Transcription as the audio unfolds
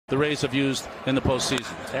the Rays have used in the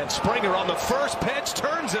postseason. And Springer on the first pitch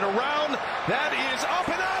turns it around. That is up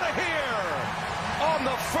and out of here on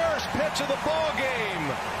the first pitch of the ball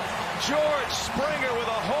game. George Springer with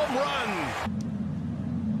a home run.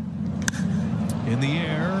 In the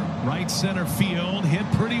air, right center field, hit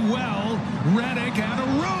pretty well. Reddick out of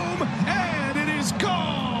room, and it is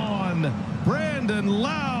gone. Brandon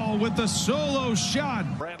Lau with the solo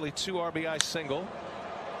shot. Bradley 2 RBI single.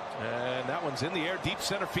 And that one's in the air, deep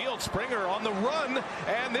center field. Springer on the run,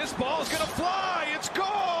 and this ball is going to fly. It's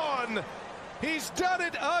gone. He's done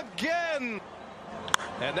it again.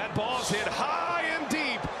 And that ball's hit high and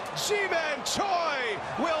deep. Ji-Man Choi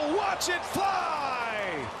will watch it fly.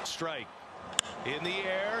 Strike. In the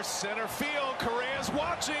air, center field. Correa's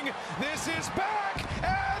watching. This is back,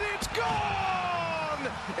 and it's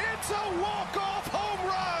gone. It's a walk-off home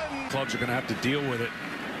run. Clubs are going to have to deal with it.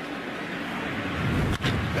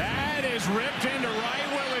 That is ripped into right.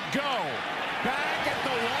 Will it go? Back at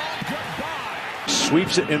the wall. Goodbye.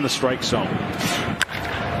 Sweeps it in the strike zone.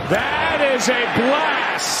 That is a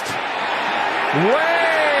blast.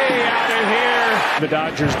 Way out of here. The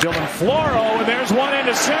Dodgers, Dylan Floro, and there's one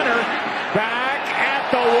into center. Back at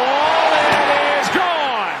the wall. It is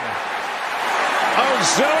gone.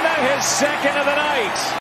 Ozuna, his second of the night.